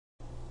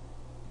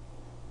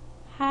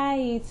Hi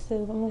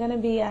YouTube, I'm gonna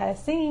be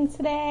singing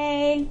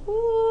today.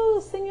 Woo,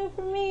 singing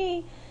for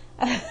me.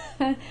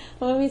 I'm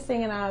gonna be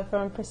singing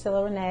from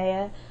Priscilla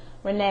Renee.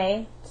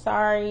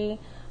 Sorry.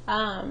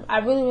 I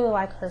really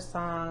like her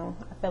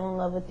song. I fell in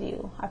love with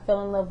you. I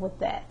fell in love with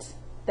that.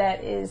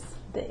 That is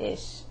the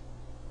ish,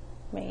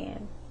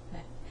 man.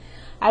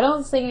 I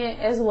don't sing it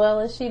as well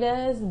as she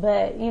does,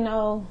 but you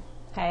know,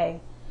 hey,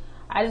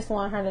 I just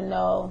want her to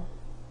know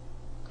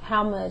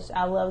how much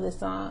I love this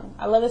song.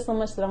 I love it so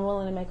much that I'm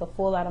willing to make a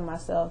fool out of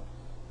myself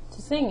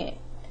to sing it.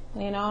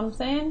 You know what I'm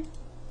saying?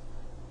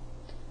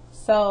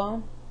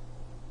 So,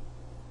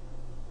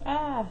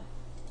 I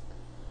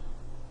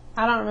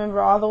don't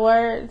remember all the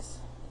words,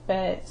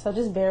 but so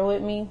just bear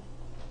with me.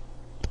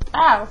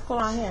 What's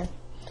going on here?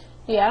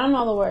 Yeah, I don't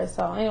know the words.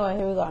 So anyway,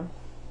 here we go.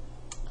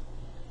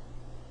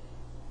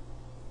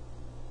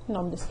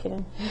 No, I'm just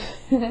kidding.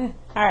 All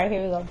right,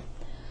 here we go.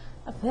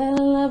 I fell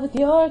in love with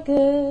your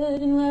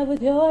good, in love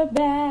with your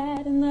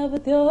bad, in love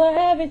with your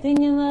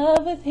everything, in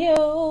love with you,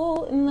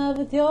 in love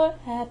with your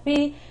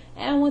happy,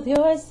 and with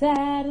your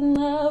sad, in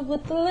love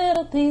with the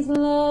little things, in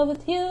love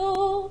with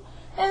you,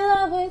 in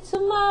love with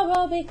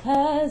tomorrow,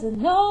 because I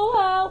know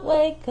I'll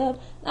wake up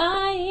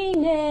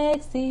lying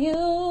next to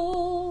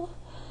you.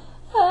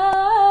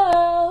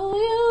 Oh,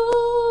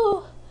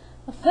 you,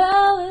 I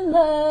fell in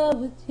love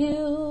with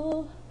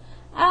you.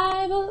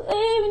 I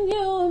believe in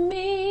you and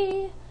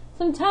me.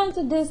 Sometimes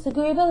I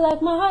disagree, but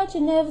like my heart, you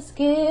never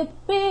skip a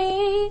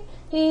beat.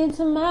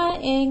 Into my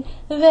ink,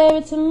 the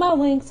very to my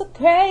wings, so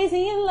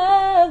crazy in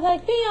love,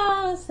 like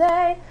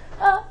Beyonce.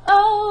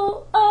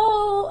 Oh,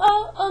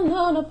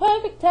 no,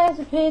 perfect as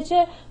a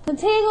picture.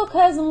 Contigo,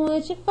 cause I'm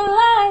with you for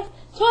life.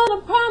 What I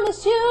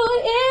promised you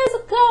years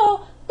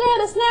ago,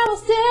 that is now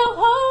still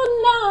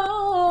holding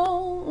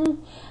on.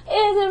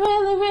 Is it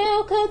really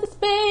real? Could this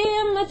be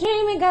in my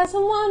dream? I got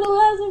someone who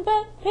loves me,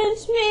 but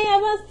pinch me, I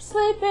must be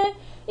sleeping.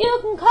 You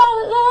can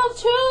call it love,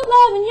 true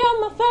love, and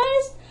you're my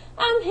first.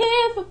 I'm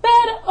here for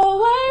better or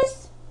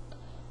worse.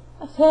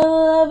 I fell in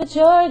love with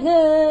your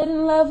good,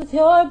 in love with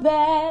your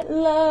bad,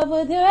 in love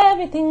with your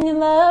everything, in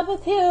love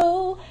with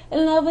you,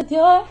 in love with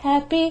your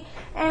happy,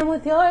 and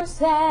with your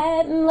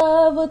sad, in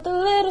love with the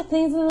little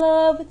things, in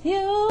love with you,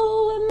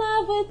 in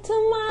love with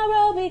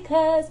tomorrow,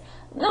 because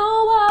I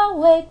know I'll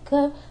wake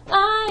up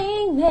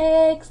lying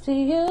next to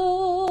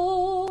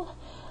you.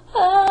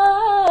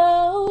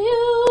 Oh,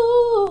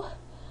 you,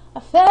 I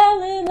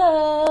fell in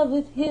love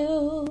with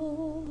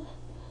you.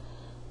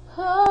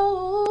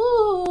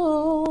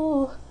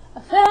 Oh, I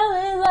fell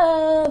in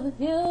love with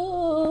you.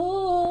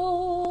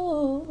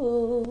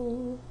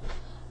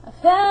 I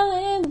fell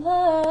in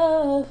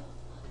love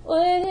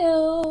with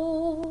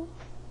you.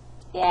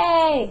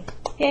 Yay!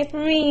 Yay for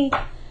me.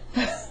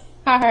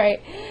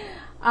 Alright.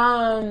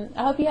 I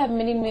hope you have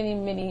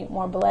many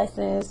more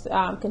blessings.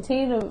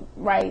 Continue to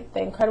write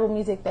the incredible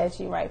music that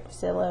you write,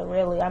 Priscilla.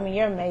 Really, I mean,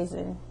 you're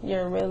amazing.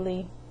 You're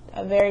really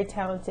a very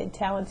talented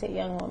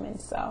young woman.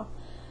 So,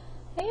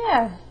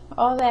 yeah,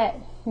 all that.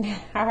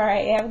 All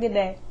right, have a good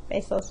day.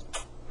 Besos.